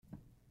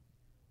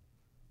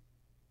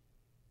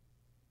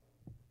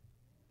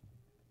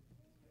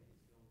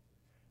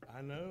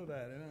I know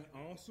that. Isn't that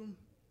awesome?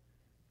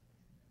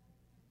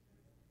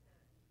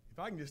 If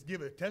I can just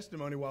give a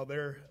testimony while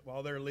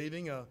they're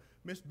leaving,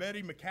 Miss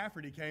Betty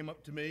McCafferty came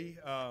up to me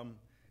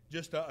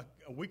just a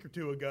week or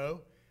two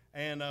ago,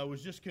 and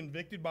was just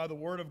convicted by the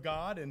Word of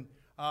God, and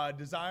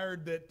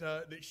desired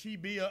that she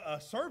be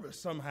a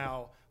service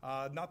somehow.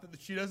 Not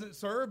that she doesn't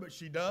serve, but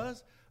she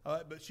does.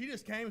 But she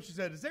just came and she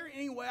said, "Is there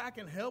any way I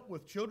can help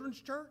with children's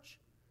church?"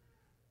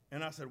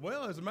 And I said,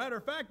 "Well, as a matter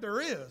of fact,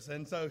 there is."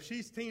 And so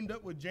she's teamed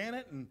up with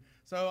Janet. And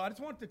so I just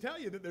want to tell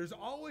you that there's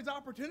always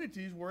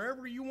opportunities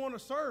wherever you want to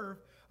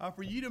serve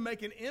for you to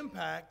make an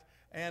impact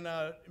and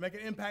make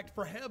an impact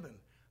for heaven.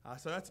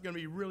 So that's going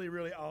to be really,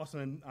 really awesome.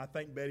 And I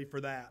thank Betty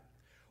for that.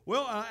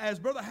 Well, as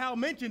Brother Hal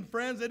mentioned,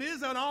 friends, it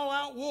is an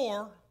all-out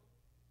war.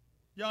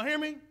 Y'all hear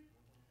me?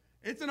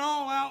 It's an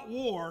all-out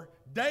war.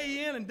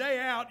 Day in and day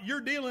out,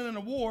 you're dealing in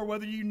a war,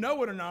 whether you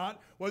know it or not,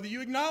 whether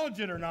you acknowledge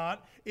it or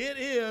not. It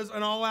is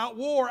an all-out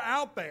war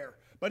out there.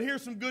 But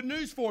here's some good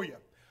news for you.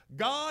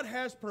 God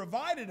has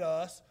provided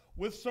us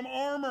with some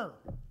armor.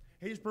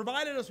 He's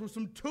provided us with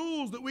some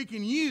tools that we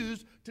can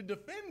use to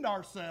defend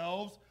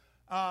ourselves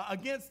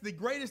against the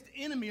greatest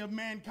enemy of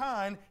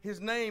mankind.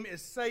 His name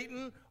is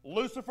Satan,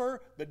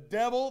 Lucifer, the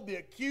devil, the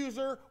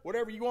accuser,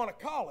 whatever you want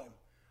to call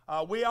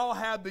him. We all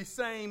have the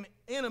same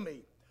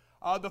enemy.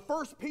 The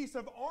first piece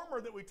of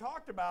armor that we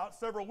talked about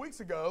several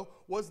weeks ago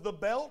was the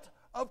belt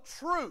of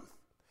truth.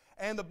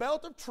 And the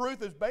belt of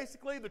truth is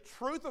basically the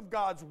truth of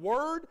God's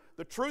Word,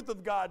 the truth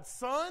of God's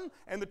Son,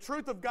 and the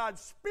truth of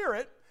God's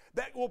Spirit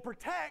that will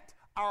protect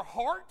our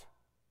heart,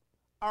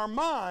 our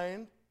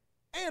mind,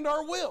 and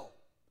our will.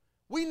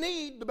 We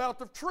need the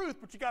belt of truth,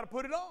 but you got to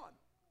put it on.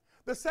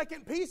 The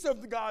second piece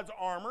of God's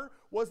armor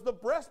was the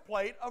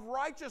breastplate of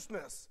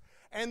righteousness.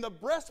 And the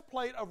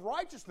breastplate of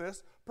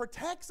righteousness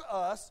protects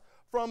us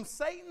from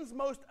Satan's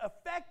most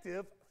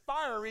effective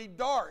fiery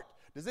dart.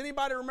 Does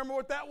anybody remember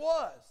what that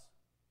was?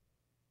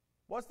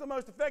 What's the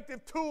most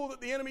effective tool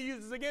that the enemy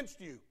uses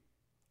against you?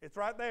 It's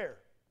right there.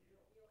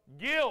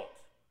 Guilt.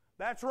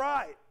 That's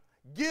right.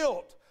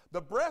 Guilt.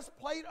 The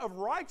breastplate of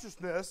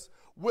righteousness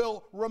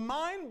will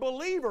remind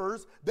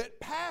believers that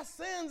past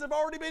sins have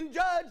already been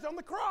judged on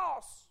the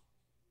cross.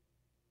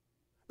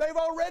 They've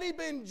already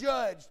been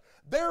judged.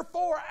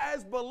 Therefore,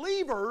 as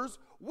believers,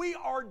 we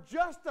are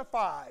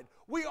justified.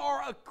 We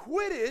are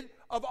acquitted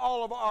of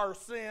all of our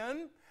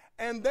sin,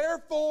 and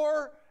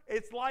therefore,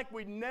 it's like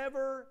we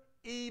never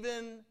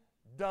even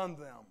done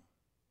them.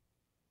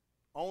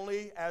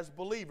 Only as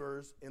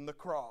believers in the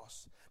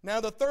cross. Now,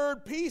 the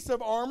third piece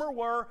of armor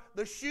were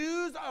the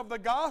shoes of the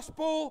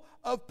gospel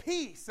of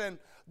peace. And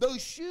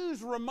those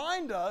shoes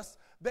remind us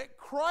that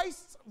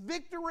Christ's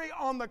victory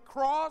on the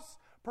cross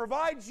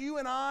provides you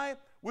and I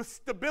with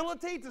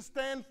stability to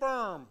stand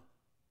firm.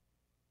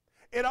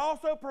 It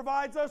also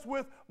provides us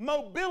with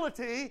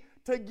mobility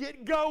to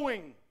get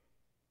going.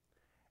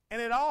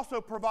 And it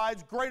also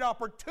provides great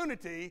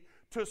opportunity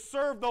to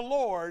serve the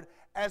Lord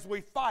as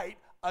we fight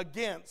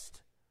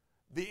against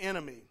the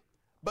enemy.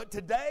 But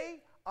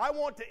today, I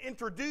want to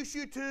introduce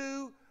you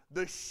to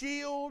the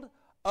shield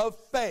of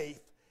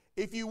faith.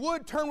 If you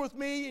would, turn with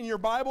me in your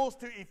Bibles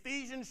to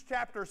Ephesians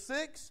chapter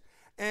 6,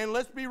 and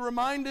let's be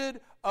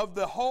reminded of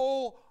the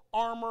whole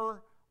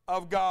armor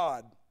of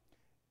God.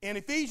 In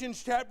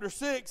Ephesians chapter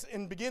 6,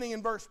 and beginning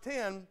in verse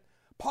 10,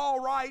 Paul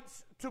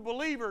writes to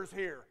believers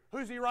here.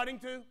 Who's he writing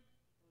to?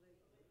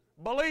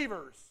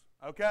 Believers,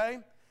 okay?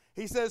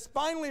 He says,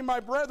 "Finally, my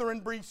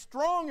brethren, be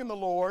strong in the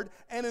Lord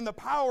and in the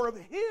power of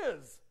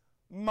His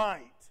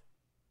might."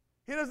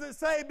 He doesn't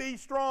say be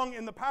strong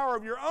in the power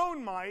of your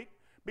own might.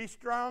 Be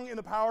strong in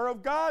the power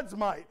of God's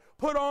might.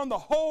 Put on the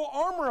whole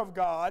armor of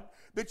God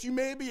that you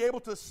may be able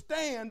to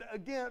stand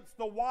against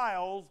the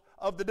wiles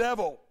of the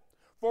devil.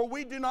 For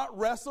we do not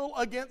wrestle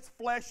against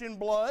flesh and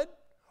blood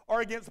or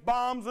against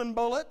bombs and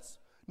bullets.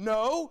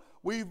 No,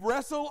 we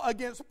wrestle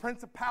against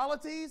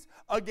principalities,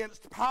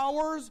 against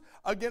powers,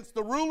 against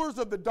the rulers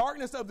of the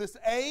darkness of this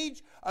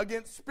age,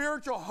 against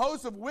spiritual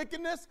hosts of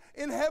wickedness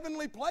in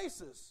heavenly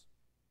places.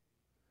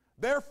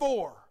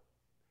 Therefore,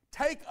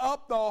 take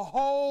up the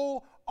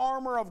whole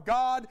armor of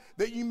God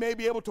that you may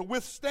be able to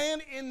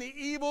withstand in the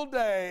evil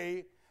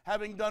day,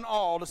 having done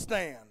all to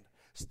stand.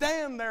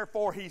 Stand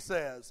therefore, he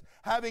says,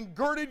 having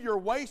girded your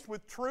waist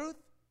with truth,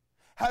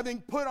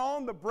 having put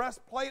on the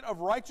breastplate of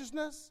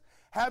righteousness,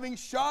 having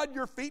shod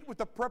your feet with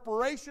the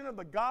preparation of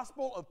the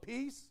gospel of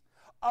peace.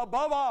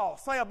 Above all,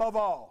 say above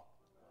all.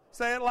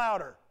 Say it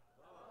louder.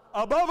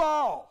 Above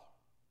all,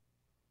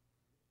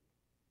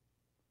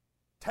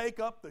 take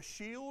up the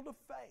shield of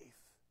faith,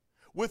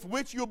 with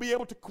which you'll be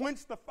able to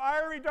quench the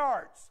fiery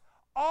darts,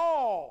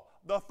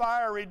 all the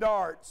fiery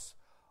darts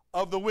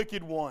of the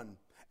wicked one.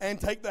 And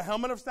take the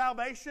helmet of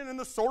salvation and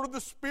the sword of the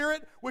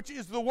Spirit, which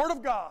is the Word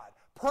of God,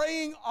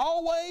 praying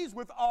always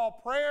with all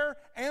prayer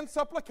and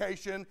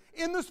supplication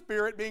in the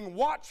Spirit, being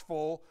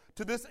watchful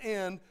to this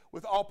end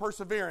with all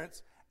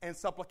perseverance and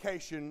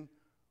supplication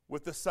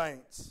with the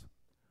saints.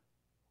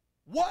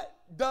 What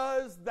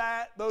does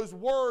those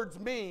words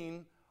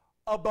mean,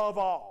 above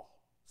all?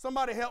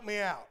 Somebody help me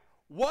out.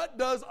 What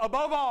does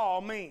above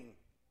all mean?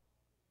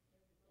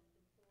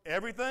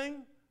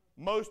 Everything.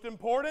 Most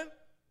important.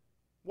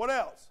 What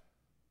else?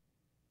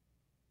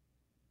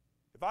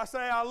 If I say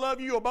I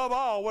love you above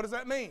all, what does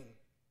that mean?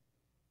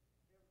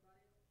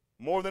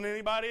 More than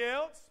anybody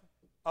else?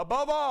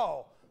 Above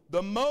all,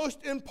 the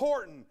most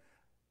important,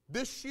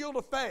 this shield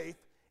of faith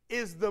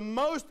is the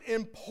most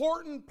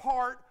important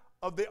part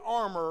of the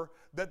armor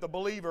that the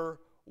believer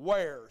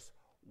wears.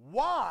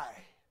 Why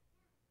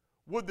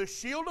would the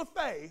shield of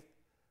faith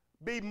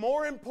be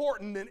more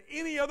important than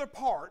any other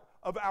part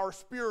of our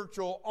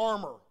spiritual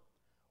armor?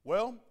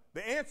 Well,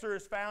 the answer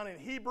is found in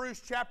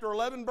Hebrews chapter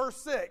 11, verse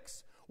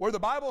 6, where the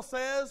Bible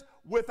says,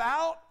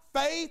 without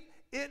faith,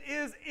 it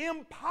is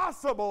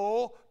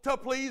impossible to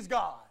please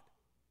God.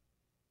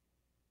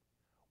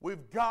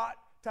 We've got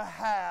to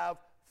have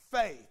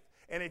faith.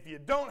 And if you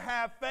don't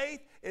have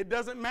faith, it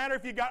doesn't matter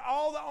if you got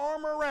all the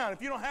armor around.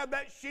 If you don't have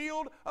that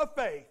shield of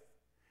faith,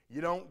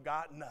 you don't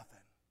got nothing.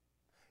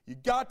 You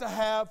got to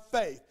have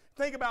faith.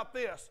 Think about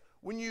this.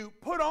 When you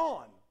put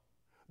on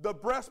the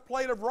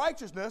breastplate of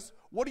righteousness,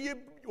 what are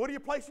you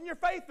placing your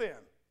faith in?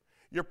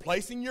 You're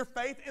placing your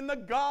faith in the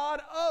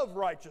God of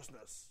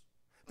righteousness.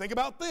 Think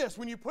about this.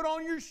 When you put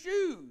on your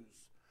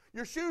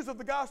shoes of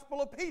the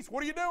gospel of peace,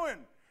 what are you doing?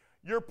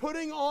 You're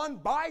putting on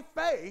by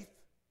faith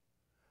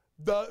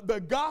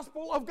the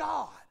gospel of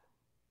God.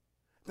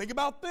 Think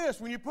about this.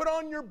 When you put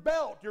on your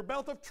belt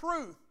of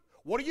truth,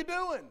 what are you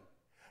doing?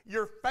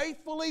 You're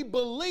faithfully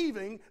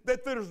believing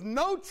that there's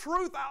no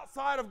truth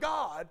outside of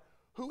God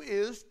who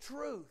is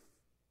truth.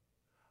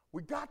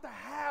 We got to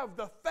have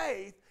the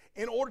faith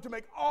in order to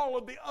make all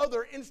of the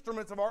other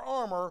instruments of our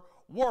armor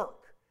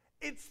work.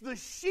 It's the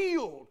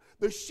shield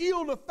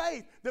of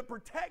faith that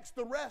protects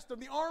the rest of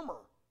the armor.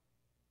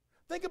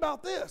 Think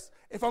about this.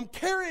 If I'm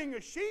carrying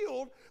a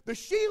shield, the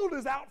shield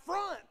is out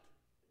front.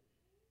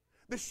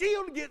 The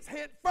shield gets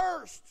hit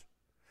first.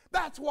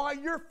 That's why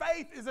your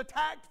faith is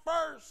attacked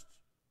first.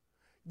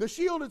 The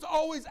shield is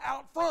always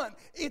out front.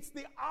 It's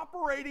the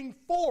operating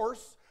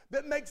force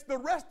that makes the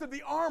rest of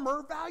the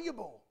armor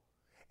valuable.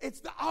 It's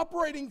the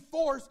operating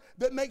force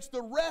that makes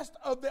the rest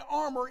of the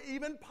armor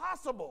even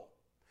possible.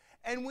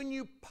 And when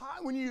you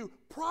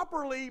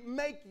properly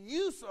make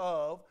use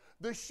of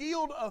the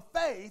shield of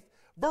faith,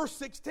 verse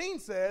 16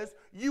 says,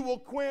 you will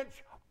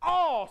quench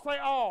all, say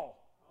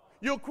all.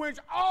 You'll quench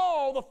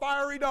all the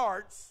fiery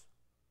darts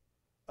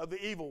of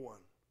the evil one.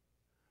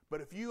 But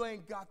if you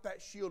ain't got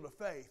that shield of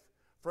faith,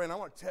 friend, I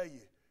want to tell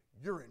you,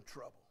 you're in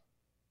trouble.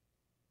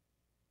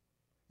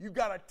 You've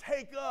got to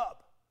take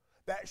up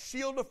that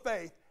shield of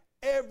faith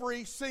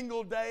every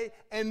single day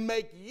and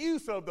make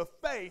use of the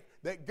faith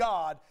that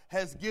God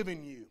has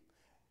given you.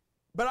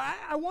 But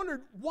I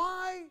wondered,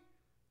 why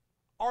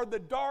are the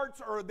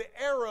darts or the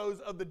arrows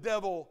of the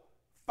devil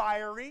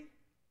fiery?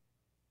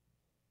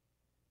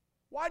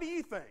 Why do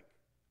you think?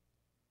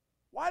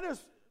 Why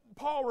does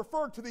Paul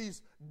refer to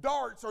these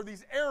darts or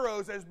these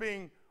arrows as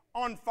being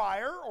on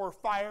fire or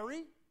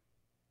fiery?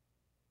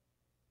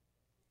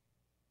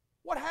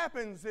 What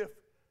happens if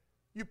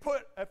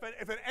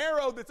an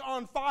arrow that's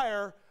on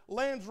fire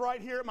lands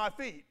right here at my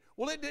feet?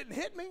 Well, it didn't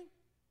hit me,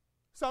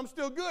 so I'm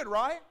still good,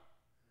 right?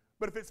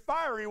 But if it's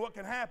fiery, what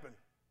can happen?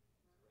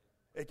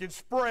 It can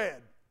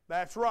spread.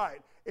 That's right.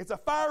 It's a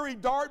fiery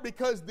dart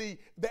because the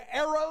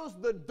arrows,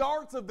 the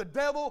darts of the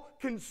devil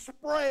can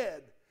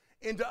spread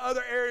into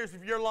other areas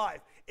of your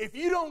life. If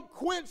you don't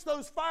quench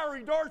those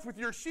fiery darts with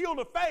your shield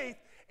of faith,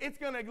 it's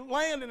going to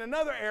land in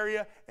another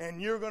area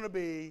and you're going to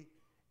be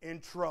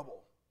in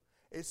trouble.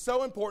 It's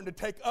so important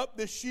to take up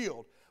this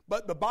shield.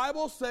 But the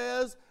Bible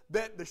says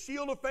that the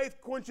shield of faith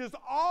quenches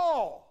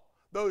all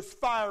those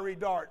fiery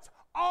darts,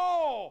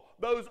 all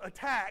those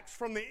attacks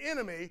from the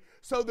enemy.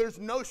 So there's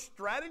no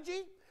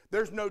strategy,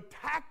 there's no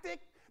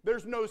tactic,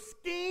 there's no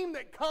scheme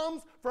that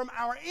comes from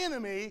our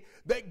enemy,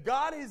 that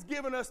God has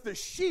given us the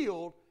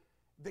shield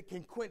that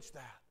can quench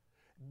that.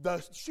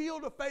 The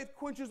shield of faith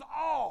quenches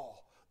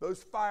all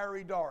those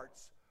fiery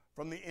darts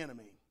from the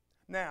enemy.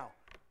 Now,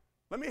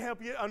 let me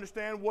help you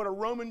understand what a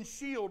Roman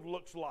shield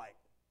looks like.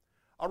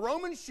 A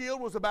Roman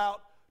shield was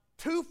about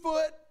 2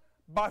 foot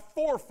by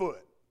 4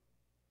 foot.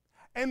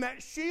 And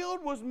that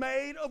shield was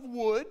made of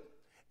wood,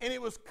 and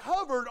it was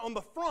covered on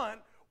the front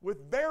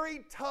with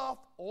very tough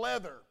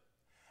leather.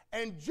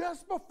 And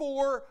just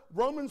before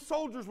Roman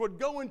soldiers would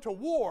go into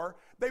war,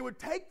 they would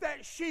take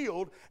that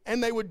shield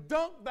and they would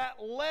dunk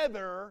that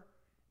leather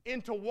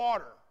into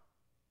water.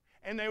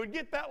 And they would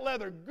get that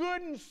leather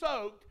good and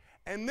soaked,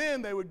 and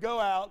then they would go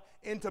out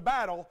into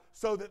battle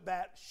so that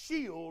that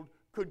shield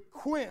could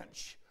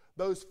quench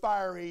those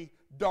fiery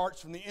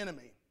darts from the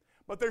enemy.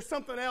 But there's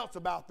something else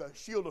about the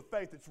shield of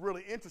faith that's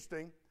really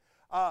interesting.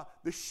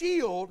 The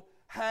shield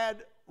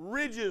had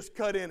ridges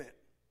cut in it.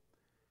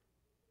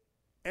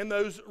 And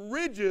those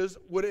ridges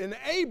would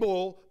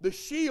enable the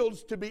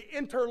shields to be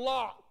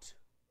interlocked.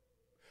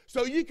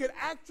 So you could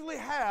actually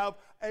have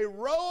a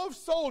row of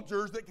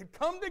soldiers that could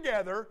come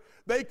together.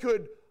 They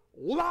could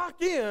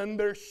lock in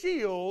their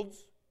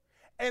shields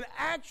and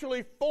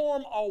actually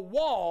form a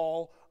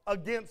wall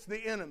against the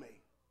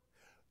enemy.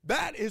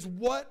 That is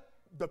what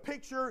the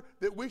picture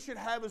that we should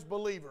have as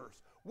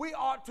believers. We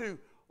ought to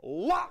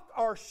lock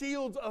our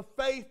shields of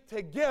faith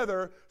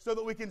together so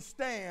that we can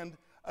stand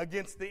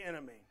against the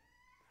enemy.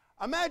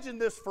 Imagine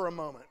this for a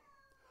moment.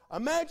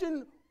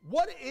 Imagine,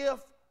 what if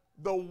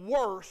the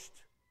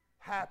worst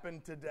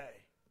happened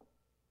today?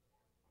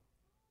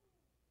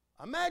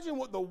 Imagine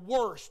what the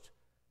worst,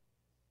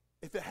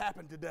 if it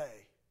happened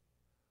today.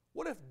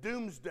 What if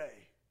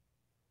doomsday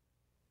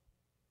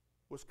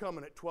was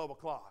coming at 12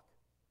 o'clock?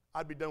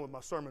 I'd be done with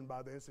my sermon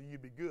by then, so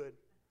you'd be good.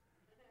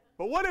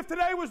 But what if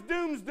today was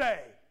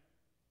doomsday?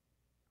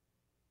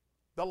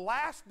 The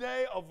last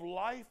day of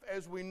life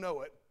as we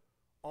know it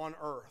on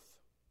earth.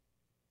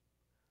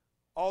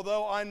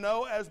 Although I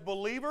know as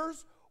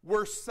believers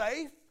we're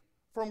safe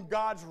from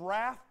God's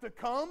wrath to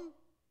come,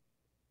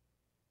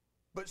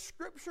 but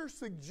Scripture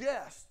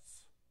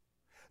suggests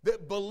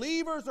that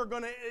believers are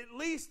going to at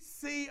least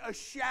see a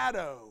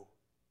shadow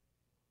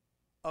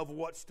of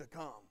what's to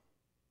come.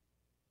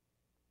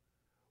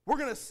 We're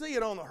going to see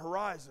it on the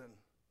horizon,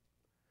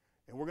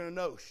 and we're going to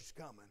know she's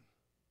coming.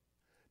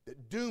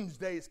 That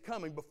doomsday is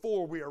coming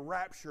before we are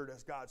raptured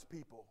as God's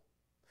people.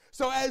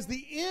 So as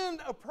the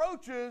end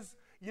approaches,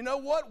 you know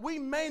what? We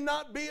may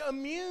not be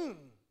immune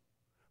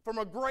from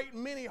a great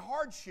many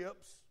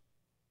hardships.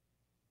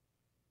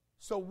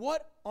 So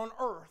what on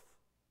earth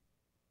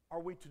are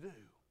we to do?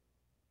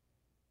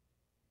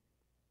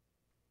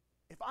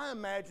 If I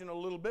imagine a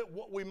little bit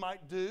what we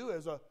might do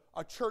as a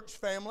church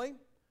family,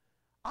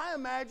 I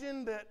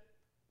imagine that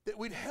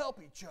we'd help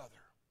each other.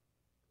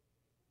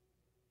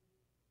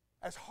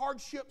 As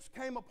hardships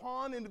came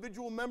upon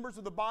individual members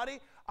of the body,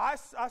 I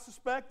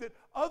suspect that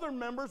other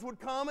members would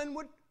come and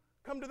would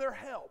come to their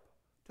help,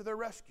 to their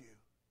rescue.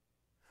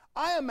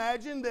 I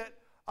imagine that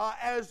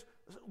as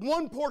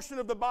one portion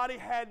of the body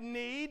had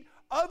need,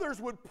 others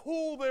would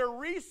pool their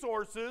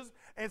resources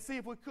and see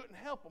if we couldn't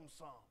help them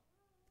some.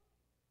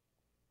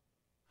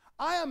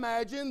 I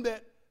imagine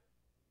that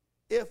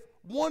if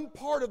one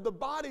part of the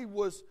body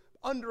was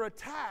under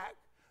attack,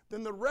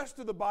 then the rest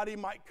of the body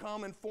might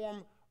come and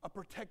form a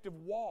protective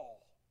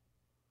wall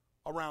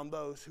around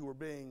those who were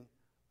being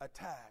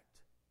attacked.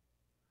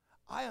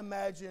 I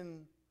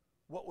imagine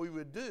what we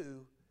would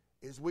do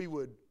is we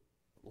would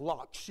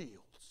lock shields.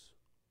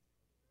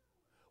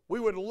 We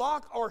would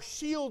lock our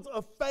shields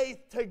of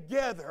faith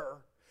together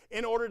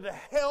in order to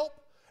help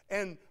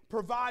and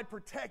provide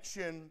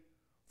protection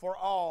for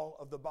all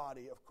of the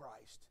body of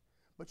Christ.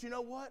 But you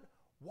know what?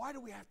 Why do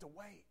we have to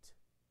wait?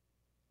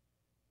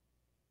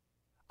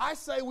 I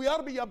say we ought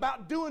to be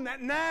about doing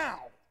that now.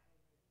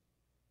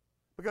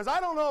 Because I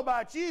don't know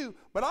about you,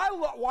 but I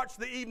watch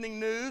the evening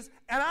news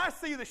and I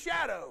see the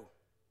shadow.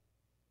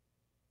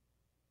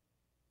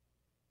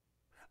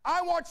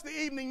 I watch the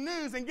evening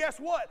news and guess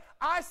what?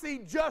 I see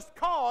just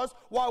cause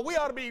why we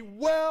ought to be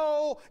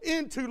well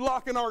into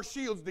locking our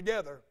shields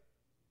together.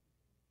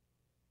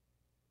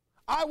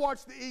 I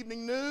watch the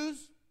evening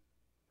news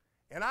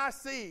and I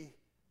see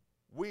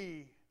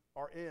we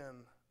are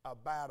in a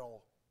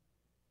battle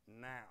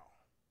now.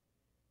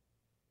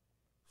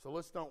 So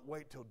let's don't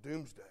wait till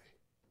doomsday.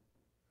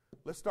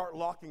 Let's start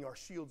locking our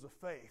shields of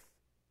faith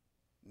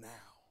now.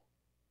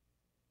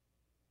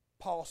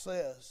 Paul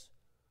says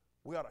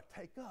we ought to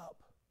take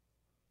up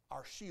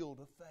our shield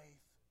of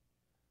faith.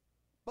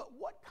 But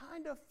what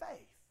kind of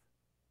faith?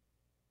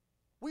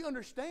 We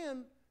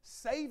understand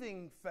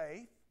saving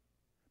faith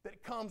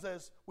that comes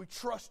as we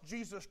trust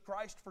Jesus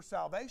Christ for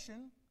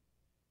salvation.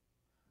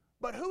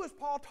 But who is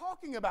Paul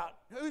talking about?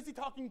 Who is he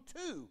talking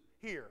to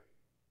here?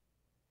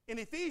 In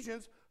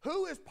Ephesians,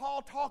 who is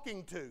Paul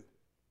talking to?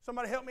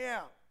 Somebody help me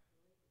out.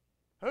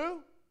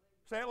 Who?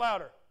 Say it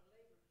louder.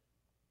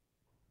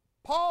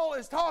 Paul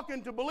is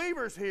talking to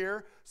believers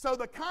here, so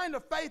the kind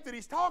of faith that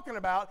he's talking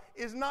about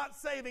is not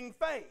saving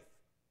faith.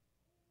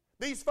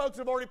 These folks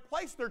have already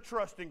placed their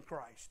trust in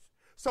Christ.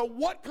 So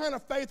what kind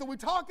of faith are we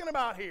talking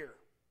about here?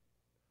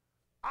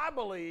 I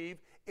believe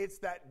it's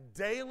that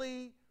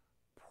daily,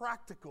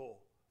 practical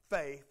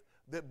faith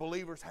that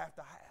believers have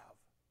to have.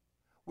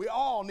 We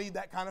all need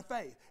that kind of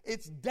faith.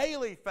 It's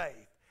daily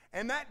faith.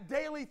 And that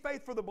daily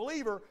faith for the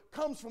believer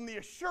comes from the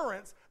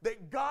assurance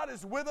that God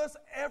is with us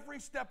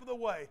every step of the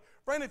way.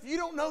 Friend, if you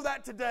don't know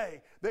that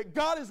today, that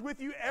God is with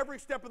you every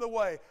step of the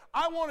way,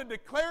 I want to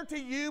declare to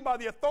you by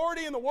the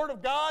authority in the Word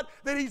of God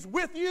that He's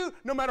with you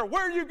no matter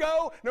where you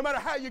go, no matter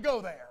how you go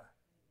there.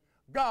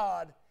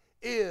 God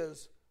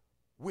is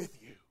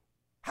with you.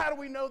 How do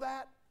we know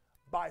that?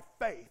 By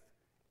faith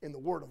in the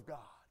Word of God.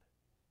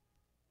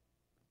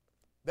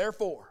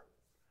 Therefore,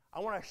 I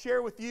want to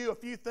share with you a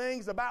few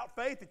things about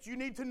faith that you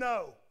need to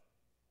know.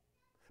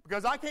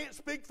 Because I can't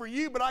speak for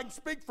you, but I can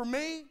speak for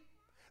me.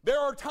 There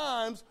are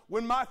times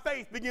when my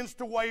faith begins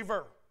to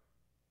waver.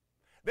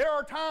 There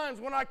are times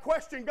when I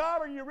question,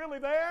 God, are you really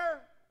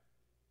there?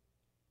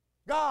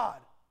 God,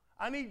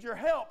 I need your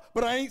help,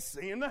 but I ain't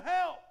seeing the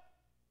help.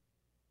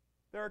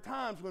 There are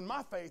times when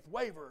my faith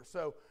wavers.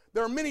 So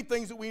there are many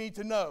things that we need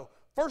to know.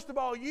 First of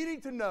all, you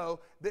need to know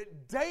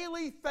that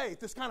daily faith,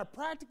 this kind of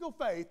practical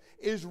faith,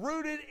 is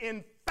rooted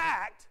in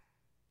fact,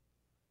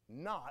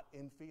 not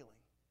in feeling.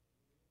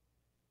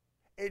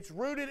 It's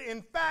rooted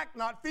in fact,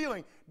 not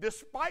feeling.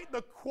 Despite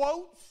the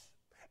quotes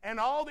and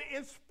all the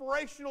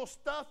inspirational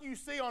stuff you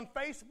see on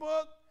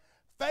Facebook,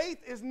 faith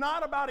is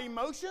not about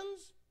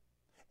emotions.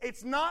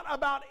 It's not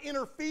about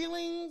inner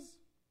feelings.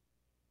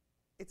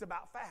 It's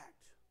about fact.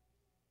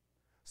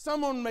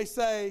 Someone may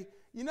say,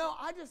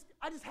 I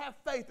just have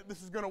faith that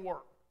this is going to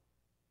work.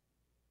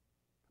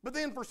 But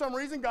then for some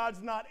reason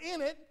God's not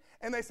in it,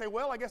 and they say,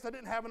 well, I guess I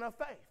didn't have enough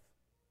faith.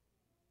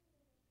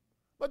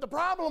 But the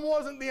problem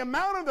wasn't the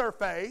amount of their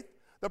faith.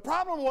 The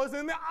problem was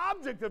in the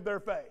object of their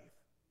faith.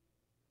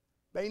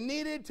 They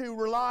needed to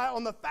rely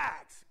on the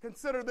facts.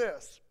 Consider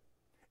this.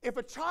 If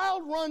a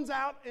child runs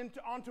out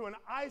onto an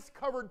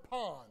ice-covered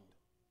pond,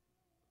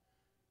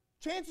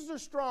 chances are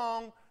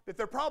strong that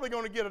they're probably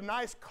going to get a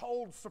nice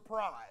cold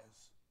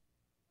surprise.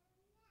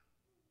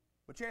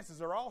 But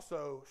chances are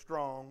also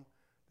strong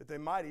that they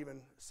might even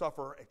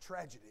suffer a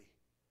tragedy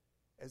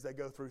as they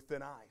go through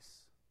thin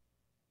ice.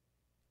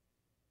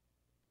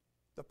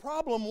 The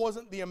problem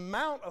wasn't the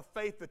amount of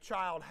faith the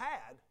child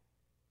had.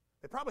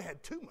 They probably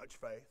had too much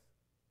faith.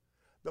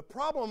 The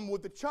problem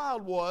with the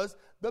child was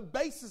the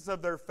basis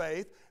of their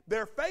faith.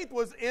 Their faith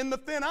was in the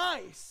thin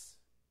ice.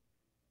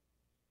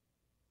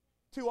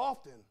 Too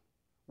often,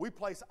 we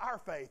place our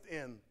faith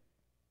in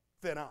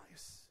thin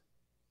ice.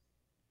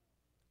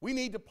 We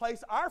need to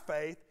place our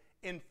faith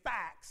in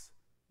facts,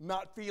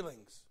 not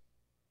feelings.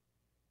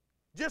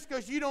 Just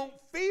because you don't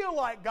feel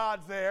like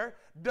God's there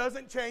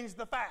doesn't change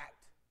the fact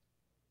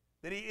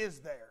that He is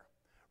there.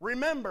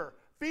 Remember,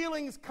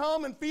 feelings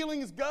come and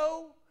feelings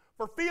go,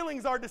 for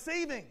feelings are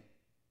deceiving.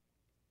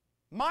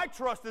 My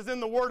trust is in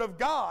the Word of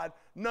God.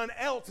 None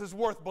else is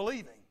worth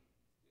believing.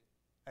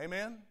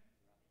 Amen?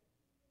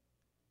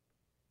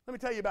 Let me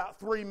tell you about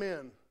 3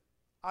 men.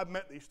 I've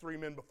met these 3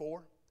 men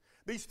before.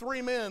 These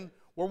 3 men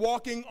were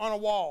walking on a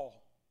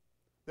wall.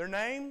 Their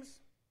names,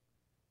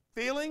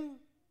 feeling,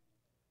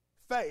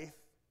 faith,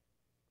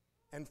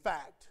 and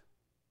fact.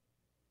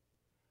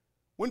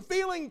 When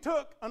feeling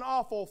took an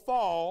awful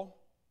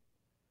fall,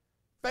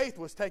 faith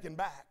was taken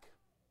back.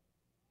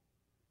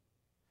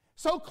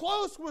 So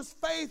close was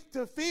faith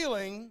to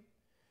feeling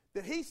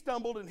that he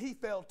stumbled and he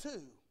fell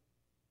too.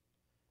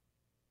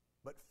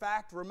 But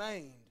fact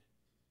remained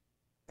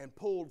and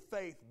pulled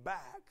faith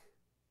back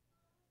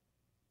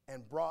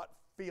and brought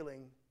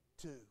feeling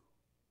too.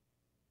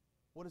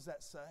 What does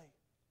that say?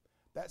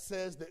 That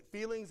says that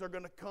feelings are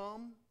going to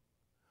come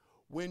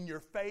when your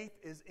faith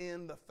is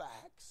in the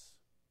facts.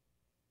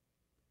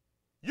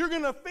 You're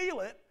going to feel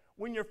it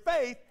when your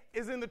faith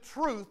is in the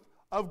truth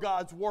of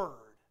God's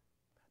Word.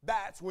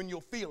 That's when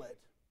you'll feel it.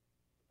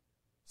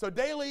 So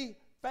daily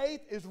faith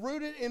is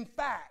rooted in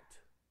fact,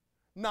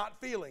 not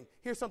feeling.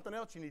 Here's something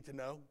else you need to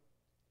know.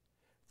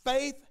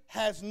 Faith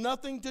has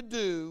nothing to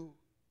do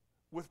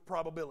with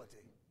probability.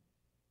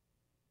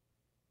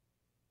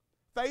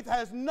 Faith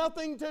has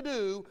nothing to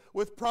do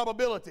with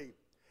probability.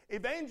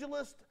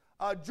 Evangelist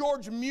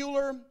George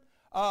Mueller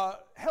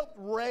helped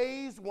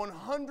raise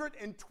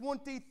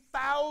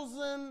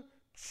 120,000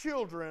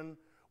 children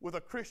with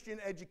a Christian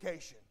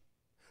education.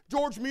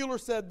 George Mueller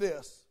said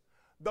this: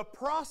 the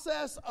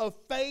process of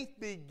faith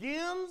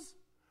begins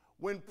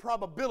when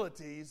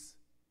probabilities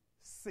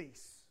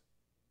cease.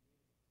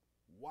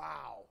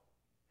 Wow.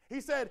 He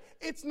said,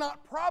 it's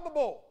not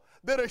probable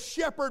that a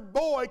shepherd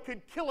boy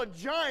could kill a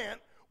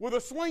giant with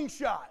a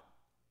slingshot.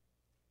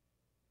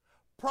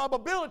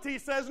 Probability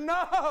says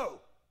no.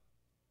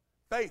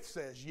 Faith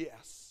says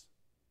yes.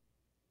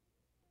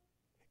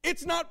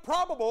 It's not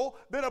probable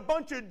that a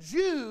bunch of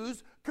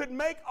Jews could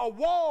make a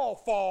wall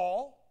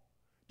fall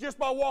just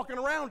by walking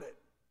around it.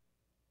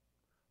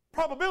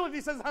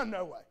 Probability says, oh,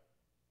 no way.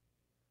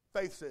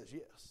 Faith says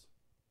yes.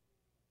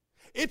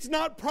 It's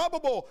not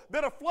probable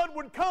that a flood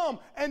would come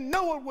and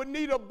no one would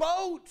need a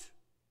boat.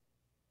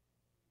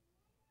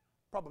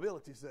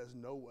 Probability says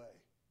no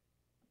way.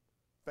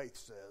 Faith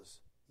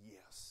says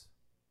yes.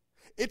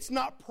 It's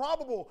not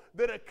probable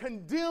that a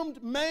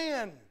condemned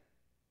man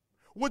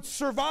would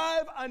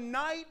survive a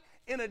night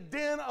in a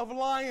den of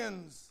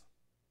lions.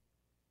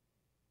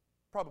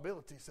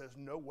 Probability says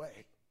no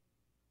way.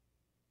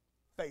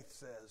 Faith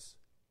says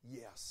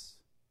yes.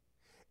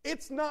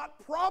 It's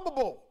not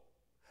probable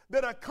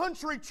that a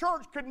country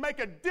church could make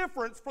a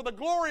difference for the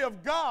glory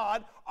of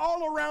God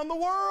all around the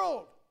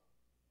world.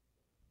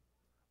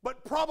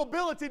 But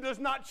probability does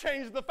not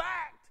change the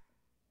fact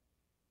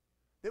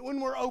that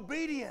when we're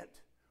obedient,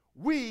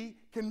 we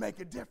can make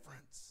a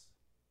difference.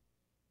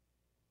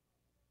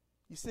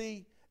 You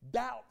see,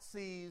 doubt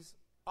sees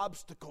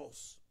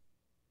obstacles.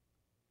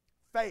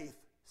 Faith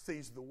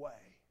sees the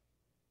way.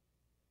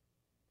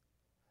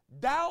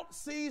 Doubt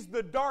sees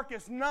the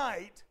darkest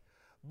night,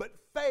 but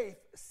faith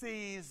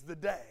sees the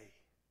day.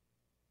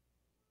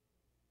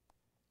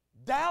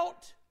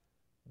 Doubt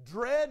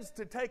dreads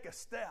to take a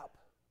step,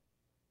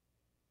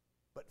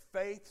 but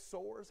faith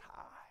soars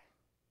high.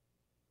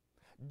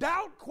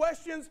 Doubt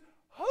questions,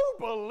 who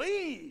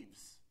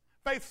believes?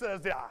 Faith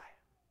says, I.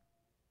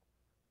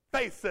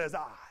 Faith says,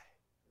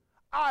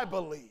 I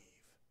believe.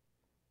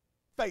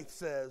 Faith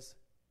says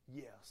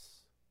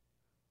yes.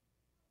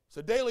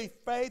 So daily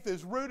faith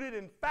is rooted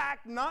in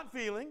fact, not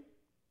feeling.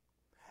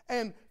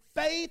 And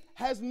faith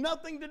has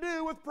nothing to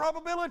do with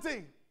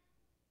probability.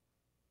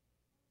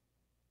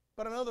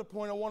 But another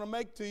point I want to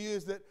make to you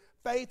is that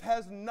faith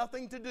has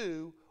nothing to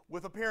do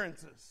with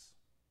appearances.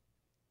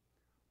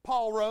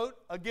 Paul wrote,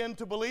 again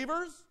to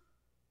believers,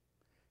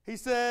 he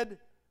said,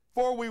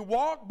 "For we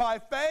walk by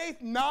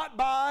faith, not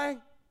by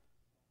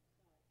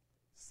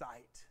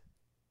sight."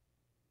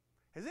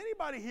 Has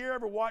anybody here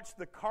ever watched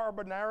the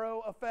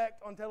Carbonaro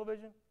Effect on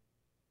television?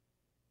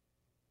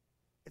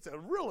 It's a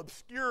real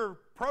obscure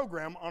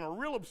program on a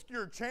real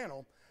obscure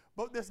channel,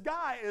 but this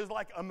guy is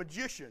like a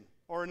magician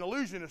or an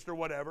illusionist or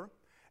whatever,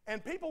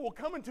 and people will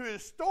come into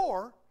his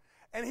store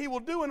and he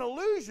will do an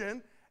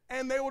illusion,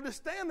 and they will just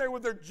stand there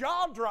with their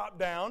jaw dropped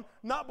down,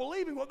 not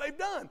believing what they've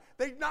done.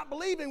 They're not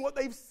believing what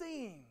they've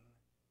seen.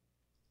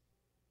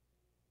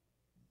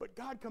 But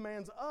God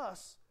commands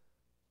us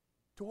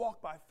to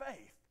walk by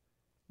faith,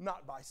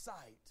 not by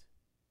sight.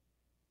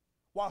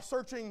 While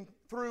searching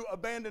through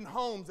abandoned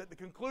homes at the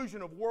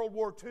conclusion of World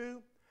War II,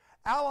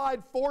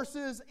 Allied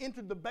forces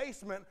entered the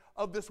basement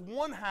of this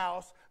one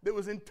house that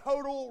was in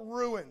total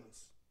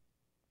ruins.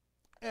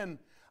 And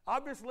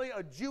obviously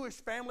a Jewish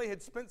family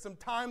had spent some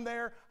time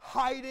there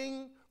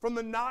hiding from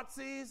the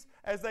Nazis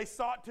as they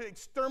sought to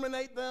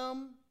exterminate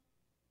them.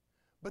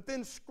 But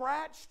then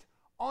scratched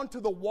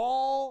onto the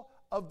wall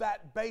of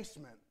that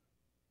basement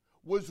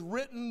was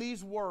written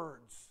these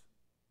words: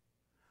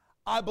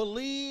 "I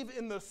believe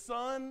in the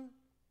sun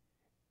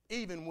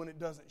even when it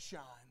doesn't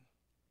shine.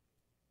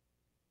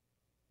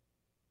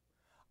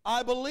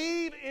 I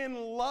believe in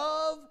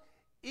love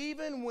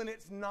even when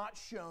it's not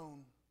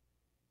shown.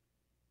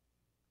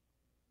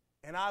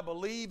 And I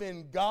believe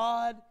in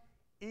God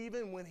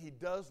even when He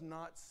does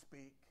not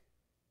speak."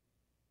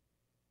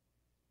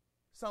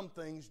 Some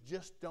things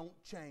just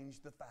don't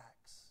change the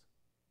facts.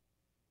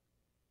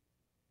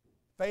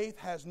 Faith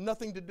has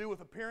nothing to do with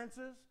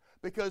appearances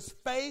because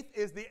faith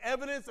is the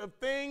evidence of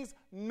things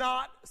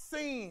not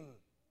seen.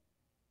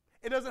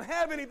 It doesn't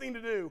have anything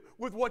to do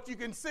with what you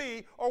can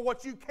see or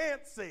what you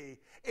can't see.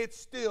 It's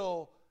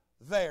still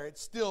there.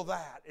 It's still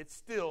that. It's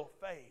still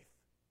faith.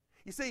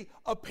 You see,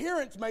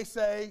 appearance may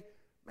say,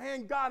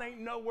 "Man, God ain't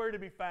nowhere to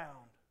be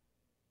found."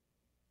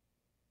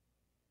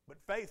 But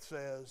faith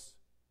says,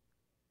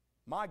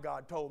 "My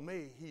God told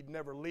me He'd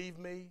never leave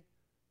me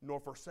nor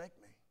forsake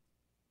me."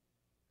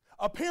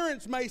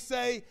 Appearance may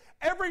say,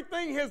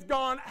 "Everything has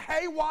gone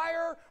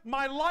haywire.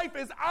 My life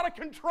is out of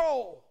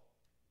control."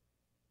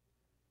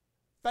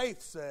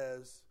 Faith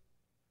says,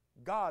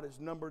 "God has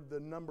numbered the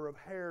number of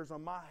hairs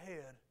on my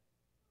head,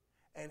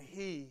 and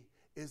He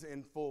is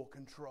in full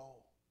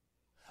control."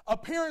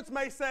 Appearance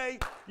may say,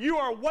 "You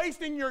are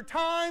wasting your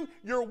time,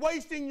 you're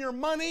wasting your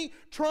money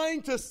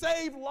trying to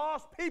save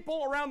lost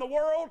people around the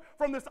world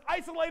from this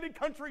isolated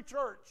country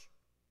church."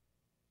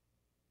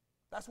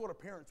 That's what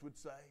appearance would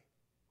say.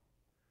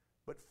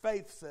 But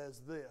faith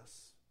says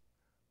this: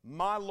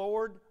 "My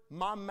Lord,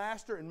 my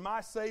Master, and my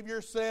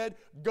Savior said,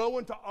 go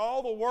into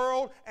all the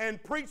world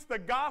and preach the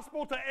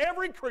gospel to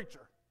every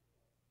creature."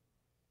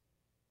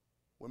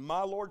 When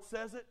my Lord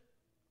says it,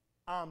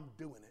 I'm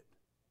doing it.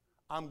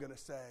 I'm going to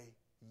say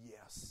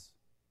yes.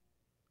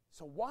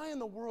 So why in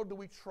the world do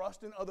we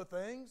trust in other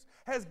things?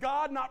 Has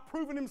God not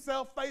proven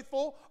Himself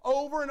faithful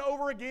over and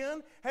over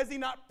again? Has He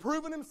not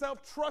proven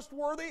Himself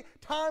trustworthy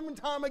time and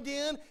time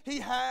again? He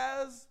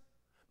has.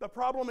 The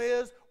problem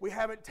is we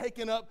haven't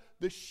taken up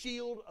the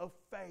shield of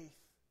faith.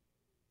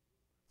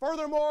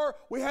 Furthermore,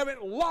 we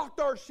haven't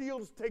locked our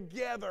shields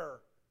together.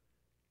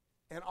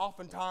 And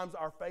oftentimes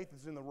our faith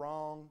is in the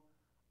wrong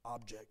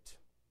object.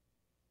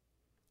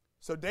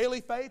 So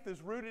daily faith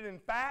is rooted in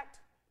fact,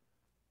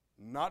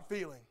 not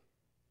feeling.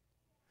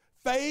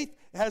 Faith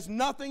has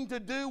nothing to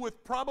do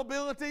with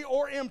probability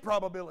or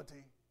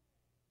improbability.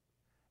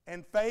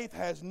 And faith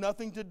has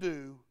nothing to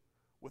do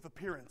with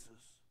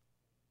appearances.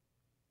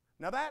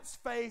 Now that's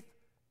faith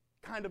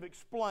kind of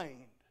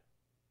explained.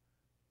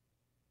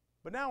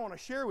 But now I want to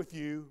share with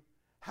you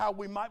how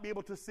we might be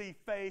able to see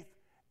faith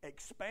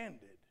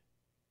expanded.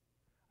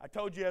 I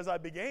told you as I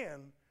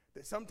began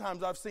that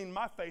sometimes I've seen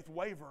my faith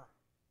waver.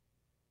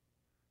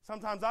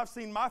 Sometimes I've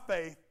seen my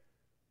faith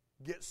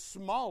get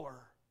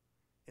smaller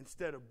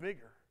instead of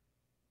bigger.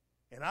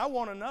 And I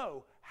want to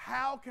know,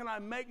 how can I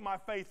make my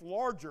faith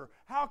larger?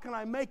 How can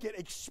I make it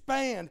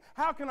expand?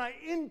 How can I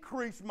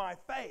increase my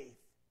faith?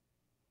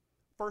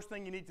 First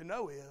thing you need to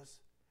know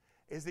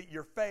is that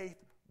your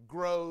faith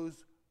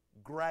grows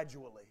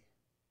gradually.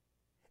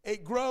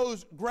 It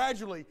grows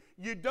gradually.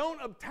 You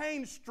don't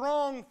obtain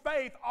strong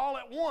faith all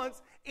at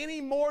once any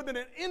more than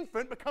an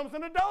infant becomes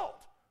an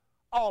adult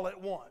all at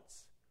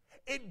once.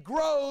 It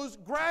grows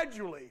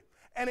gradually,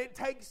 and it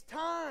takes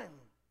time.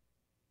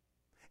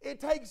 It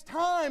takes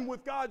time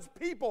with God's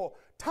people,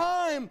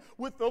 time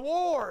with the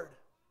Lord.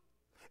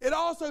 It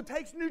also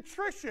takes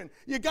nutrition.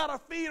 You got to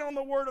feed on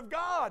the Word of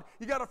God.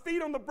 You got to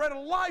feed on the bread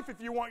of life if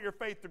you want your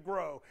faith to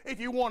grow, if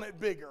you want it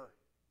bigger.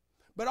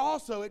 But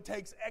also it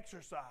takes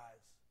exercise.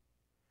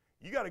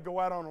 You got to go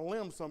out on a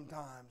limb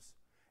sometimes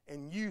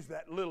and use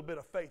that little bit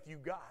of faith you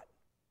got.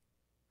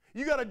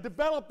 You got to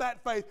develop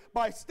that faith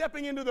by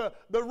stepping into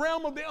the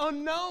realm of the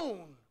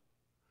unknown,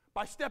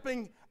 by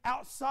stepping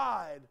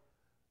outside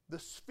the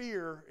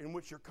sphere in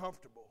which you're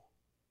comfortable.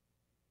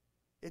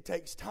 It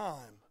takes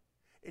time,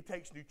 it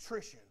takes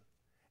nutrition,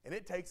 and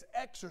it takes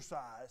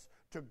exercise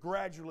to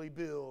gradually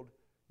build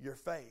your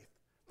faith.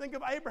 Think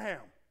of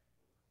Abraham,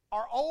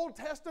 our Old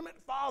Testament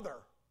father.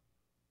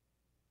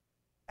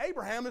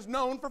 Abraham is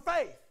known for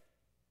faith.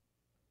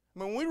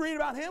 When we read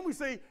about him, we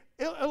see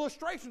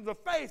illustrations of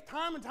faith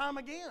time and time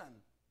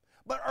again.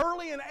 But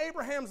early in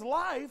Abraham's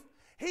life,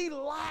 he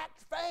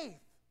lacked faith.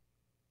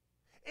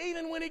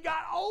 Even when he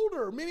got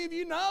older, many of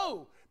you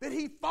know that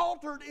he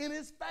faltered in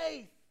his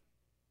faith.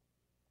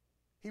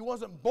 He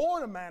wasn't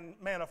born a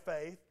man of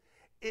faith.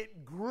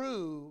 It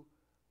grew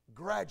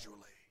gradually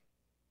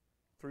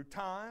through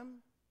time,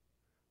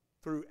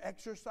 through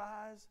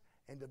exercise,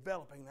 and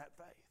developing that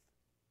faith.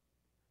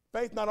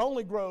 Faith not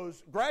only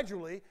grows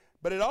gradually,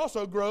 but it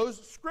also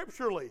grows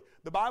scripturally.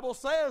 The Bible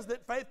says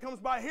that faith comes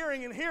by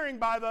hearing, and hearing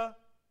by the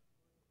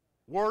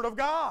Word of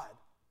God.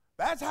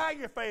 That's how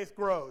your faith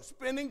grows,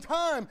 spending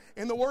time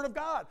in the Word of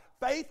God.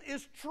 Faith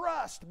is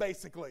trust,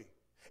 basically.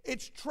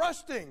 It's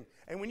trusting.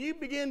 And when you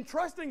begin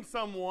trusting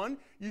someone,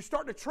 you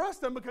start to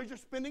trust them because you're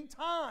spending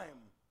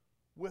time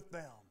with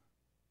them.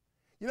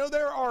 You know,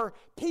 there are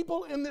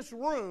people in this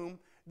room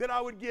that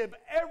I would give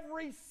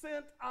every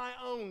cent I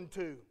own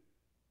to.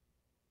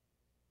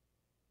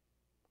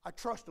 I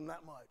trust them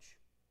that much.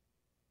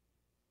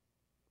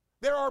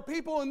 There are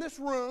people in this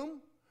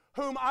room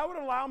whom I would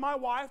allow my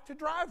wife to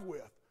drive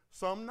with,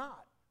 some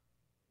not.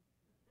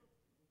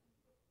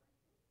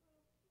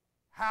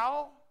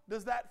 How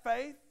does that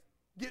faith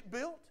get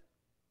built?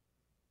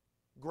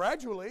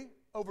 Gradually,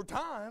 over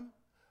time,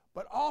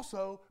 but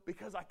also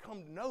because I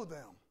come to know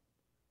them.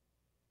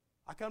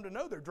 I come to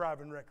know their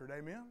driving record,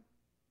 amen?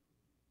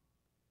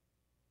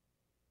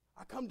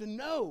 I come to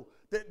know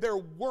that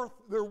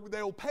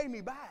they'll pay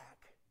me back.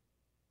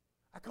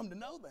 I come to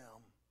know them.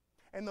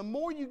 And the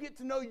more you get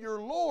to know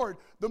your Lord,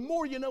 the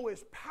more you know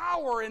His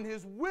power and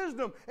His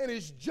wisdom and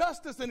His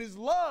justice and His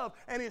love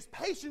and His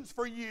patience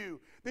for you,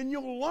 then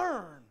you'll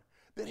learn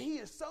that He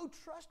is so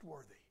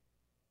trustworthy.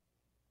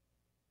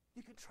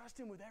 You can trust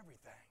Him with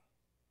everything,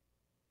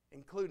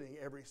 including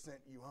every cent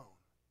you own.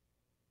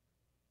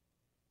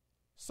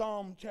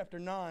 Psalm chapter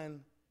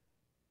 9,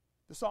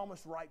 the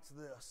psalmist writes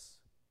this: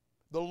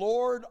 "The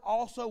Lord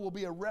also will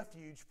be a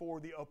refuge for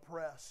the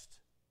oppressed,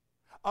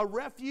 a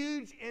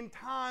refuge in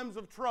times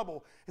of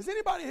trouble." Has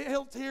anybody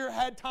else here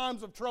had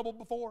times of trouble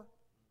before?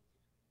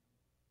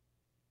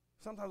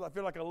 Sometimes I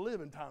feel like I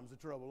live in times of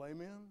trouble,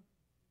 amen?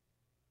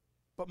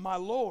 But my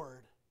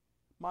Lord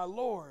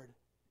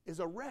is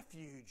a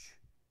refuge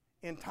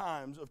in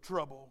times of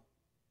trouble.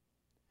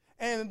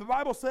 And the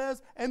Bible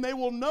says, "And they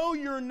will know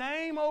your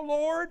name, O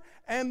Lord,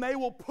 and they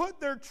will put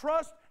their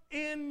trust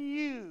in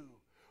you.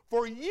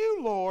 For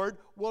you, Lord,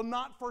 will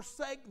not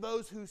forsake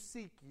those who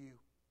seek you."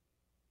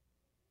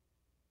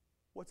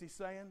 What's he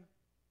saying?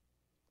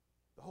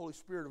 The Holy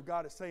Spirit of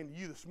God is saying to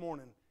you this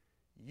morning,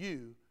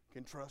 you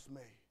can trust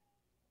me.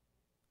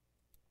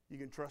 You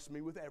can trust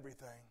me with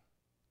everything.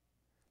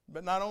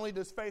 But not only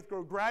does faith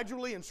grow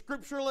gradually and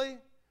scripturally,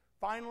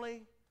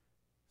 finally,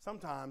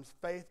 sometimes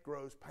faith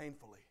grows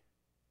painfully.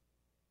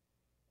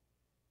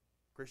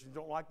 Christians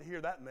don't like to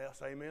hear that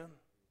mess, amen?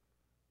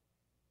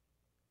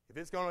 If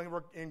it's going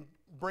to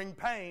bring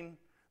pain,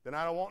 then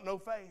I don't want no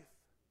faith.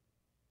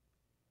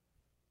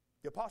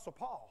 The Apostle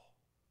Paul,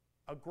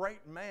 a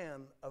great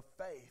man of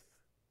faith.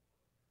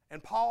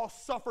 And Paul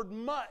suffered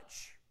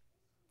much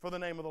for the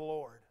name of the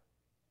Lord.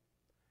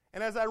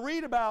 And as I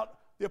read about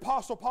the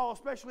Apostle Paul,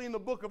 especially in the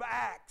book of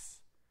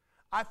Acts,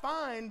 I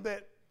find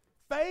that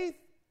faith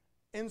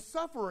and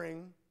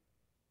suffering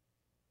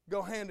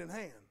go hand in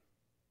hand.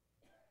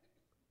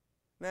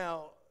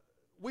 Now,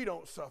 we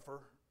don't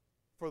suffer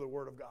for the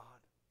Word of God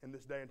in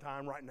this day and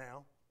time right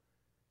now,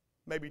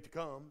 maybe to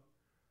come.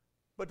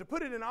 But to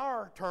put it in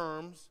our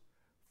terms,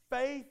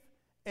 faith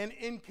and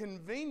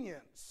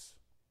inconvenience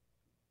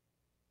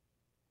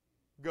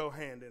go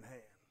hand in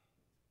hand.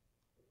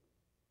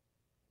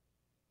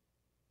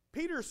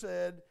 Peter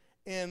said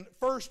in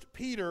 1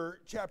 Peter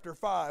chapter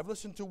 5,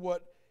 listen to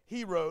what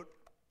he wrote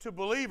to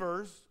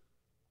believers.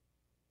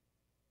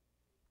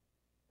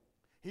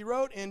 He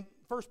wrote in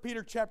 1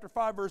 Peter chapter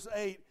 5 verse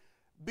 8,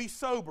 "Be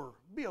sober,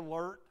 be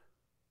alert,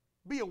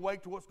 be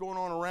awake to what's going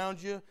on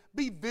around you,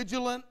 be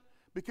vigilant,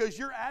 because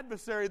your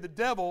adversary, the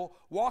devil,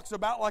 walks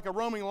about like a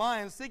roaming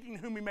lion, seeking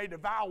whom he may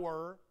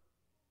devour."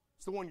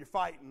 It's the one you're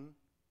fighting.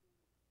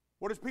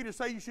 What does Peter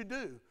say you should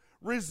do?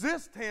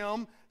 Resist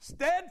him,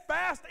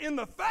 steadfast in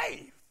the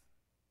faith.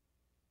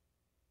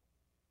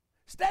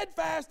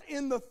 Steadfast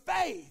in the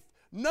faith,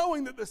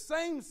 knowing that the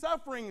same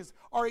sufferings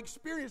are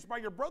experienced by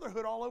your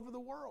brotherhood all over the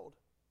world.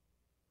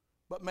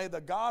 But may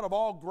the God of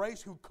all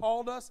grace, who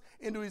called us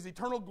into His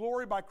eternal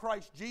glory by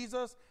Christ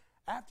Jesus,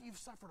 after you've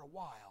suffered a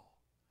while,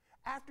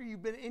 after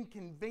you've been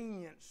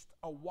inconvenienced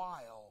a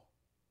while,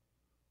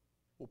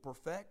 will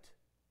perfect,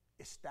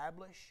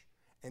 establish,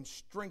 and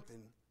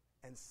strengthen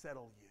and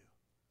settle you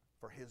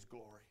for His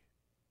glory.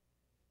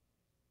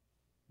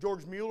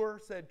 George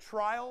Mueller said,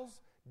 trials,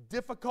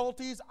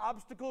 difficulties,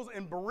 obstacles,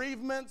 and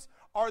bereavements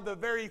are the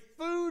very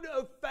food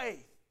of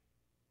faith.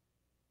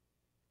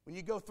 When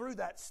you go through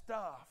that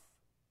stuff,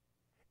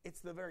 it's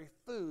the very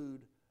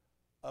food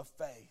of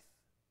faith.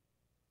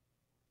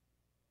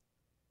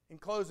 In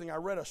closing, I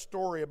read a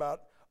story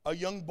about a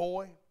young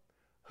boy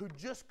who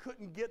just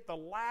couldn't get the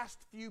last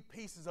few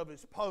pieces of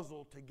his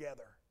puzzle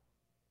together.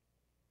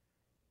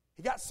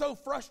 He got so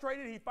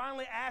frustrated, he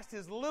finally asked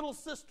his little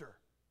sister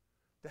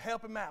to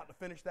help him out to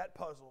finish that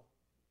puzzle.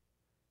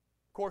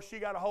 Of course, she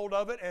got a hold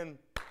of it, and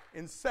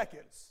in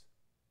seconds,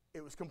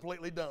 it was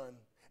completely done.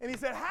 And he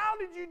said, "How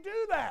did you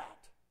do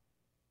that?"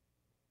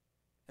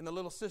 And the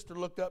little sister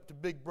looked up to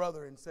Big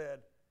Brother and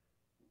said,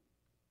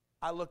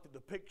 "I looked at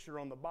the picture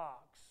on the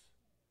box.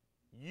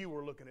 You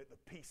were looking at the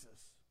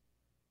pieces."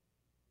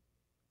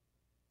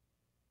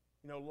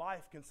 You know,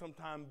 life can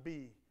sometimes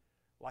be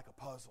like a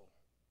puzzle.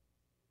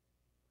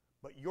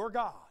 But your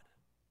God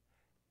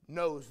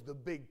knows the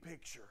big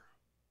picture.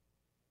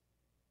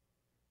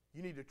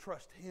 You need to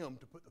trust Him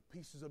to put the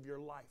pieces of your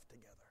life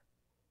together.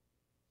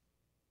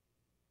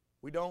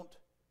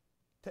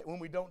 When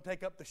we don't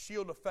take up the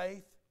shield of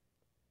faith,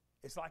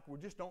 it's like we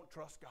just don't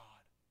trust God.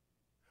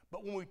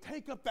 But when we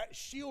take up that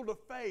shield of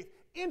faith,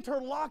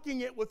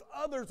 interlocking it with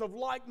others of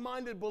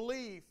like-minded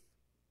belief,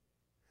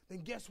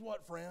 then guess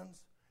what,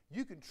 friends?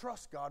 You can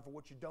trust God for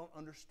what you don't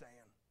understand.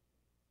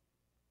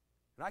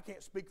 And I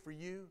can't speak for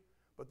you,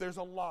 but there's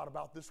a lot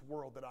about this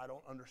world that I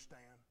don't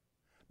understand.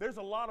 There's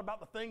a lot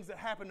about the things that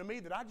happen to me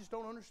that I just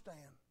don't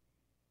understand.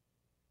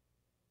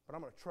 But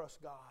I'm going to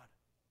trust God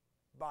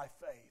by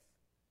faith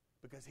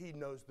because He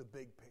knows the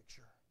big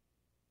picture.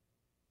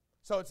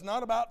 So it's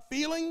not about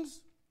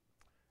feelings.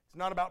 It's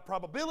not about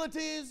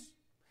probabilities.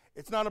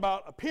 It's not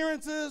about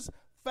appearances.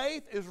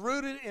 Faith is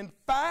rooted in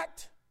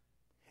fact.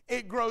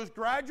 It grows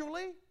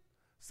gradually,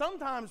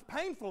 sometimes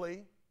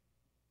painfully,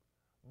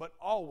 but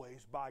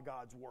always by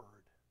God's Word.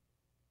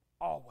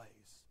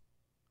 Always.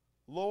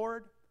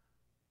 Lord,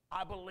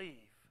 I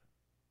believe.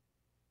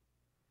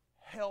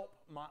 Help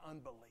my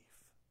unbelief.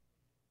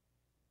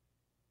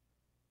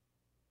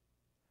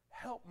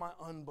 Help my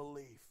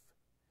unbelief.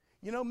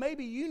 You know,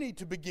 maybe you need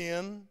to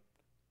begin,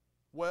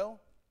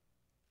 well,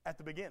 at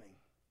the beginning.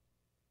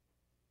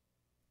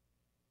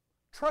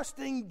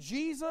 Trusting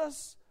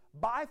Jesus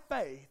by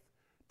faith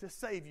to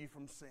save you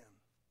from sin.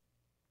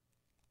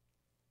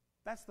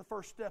 That's the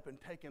first step in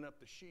taking up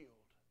the shield.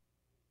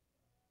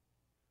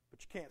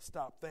 But you can't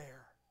stop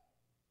there.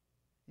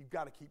 You've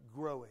got to keep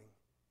growing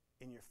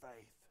in your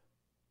faith.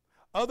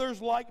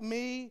 Others like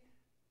me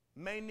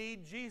may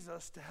need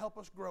Jesus to help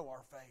us grow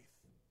our faith.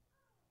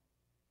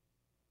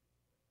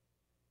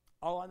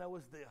 All I know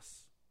is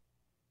this.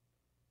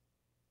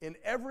 In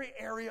every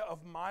area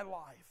of my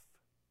life,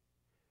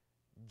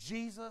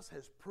 Jesus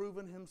has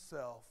proven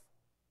Himself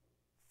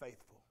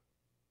faithful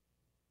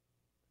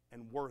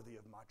and worthy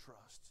of my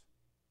trust.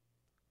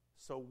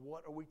 So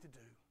what are we to do?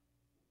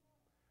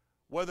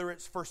 Whether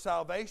it's for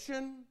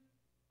salvation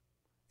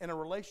and a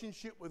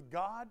relationship with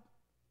God,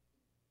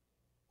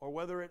 or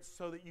whether it's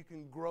so that you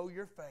can grow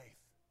your faith,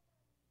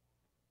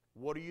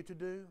 what are you to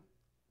do?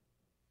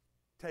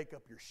 Take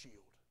up your shield.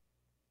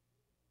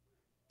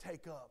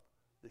 Take up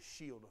the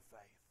shield of faith.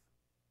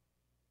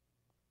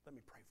 Let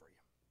me pray for you.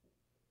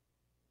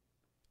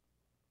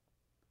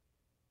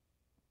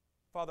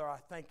 Father, I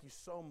thank you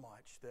so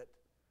much that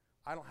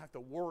I don't have to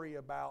worry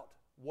about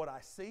what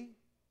I see,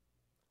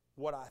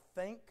 what I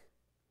think,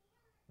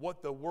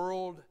 what the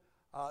world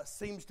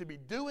seems to be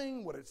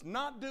doing, what it's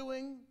not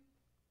doing.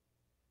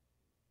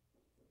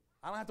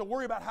 I don't have to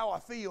worry about how I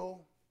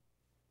feel.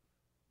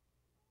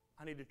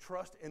 I need to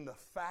trust in the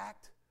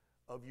fact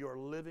of your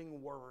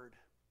living word.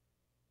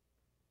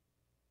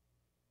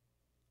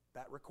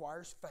 That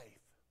requires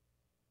faith.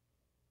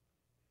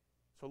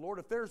 So, Lord,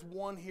 if there's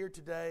one here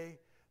today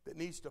that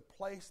needs to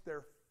place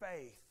their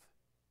faith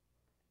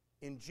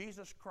in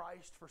Jesus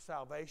Christ for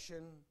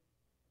salvation,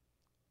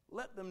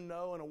 let them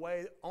know in a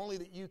way only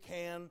that you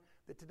can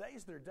that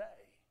today's their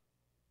day.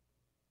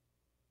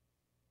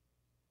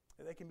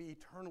 That they can be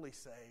eternally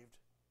saved,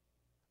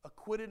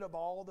 acquitted of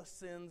all the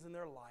sins in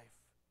their life,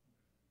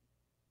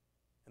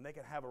 and they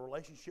can have a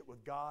relationship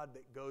with God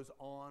that goes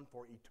on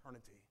for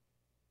eternity.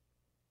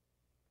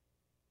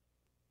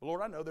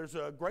 Lord, I know there's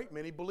a great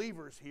many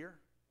believers here.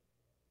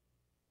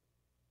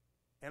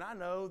 And I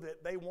know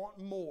that they want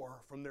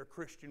more from their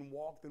Christian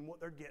walk than what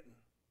they're getting.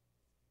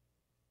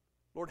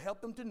 Lord, help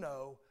them to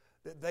know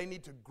that they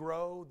need to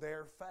grow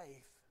their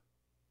faith.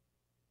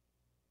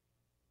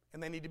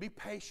 And they need to be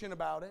patient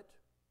about it.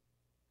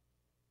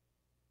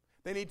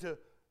 They need to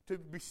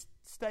be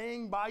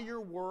staying by your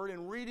word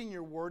and reading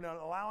your word and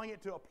allowing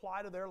it to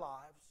apply to their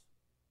lives.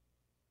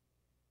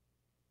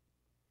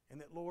 And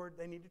that, Lord,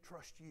 they need to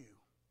trust you.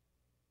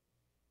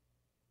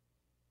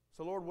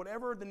 So, Lord,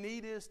 whatever the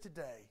need is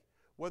today,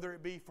 whether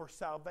it be for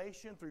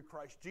salvation through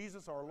Christ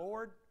Jesus our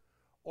Lord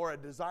or a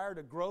desire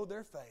to grow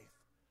their faith,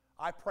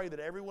 I pray that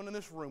everyone in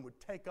this room would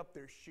take up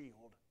their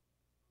shield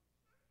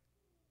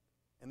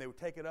and they would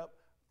take it up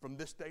from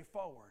this day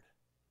forward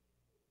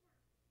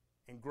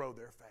and grow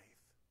their faith.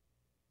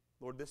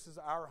 Lord, this is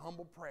our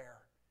humble prayer.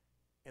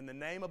 In the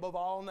name above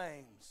all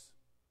names,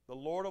 the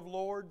Lord of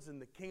lords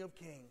and the King of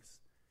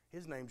kings.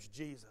 His name's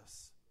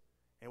Jesus.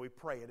 And we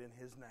pray it in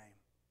His name.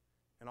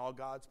 And all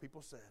God's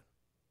people said,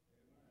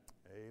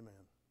 Amen.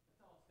 Amen.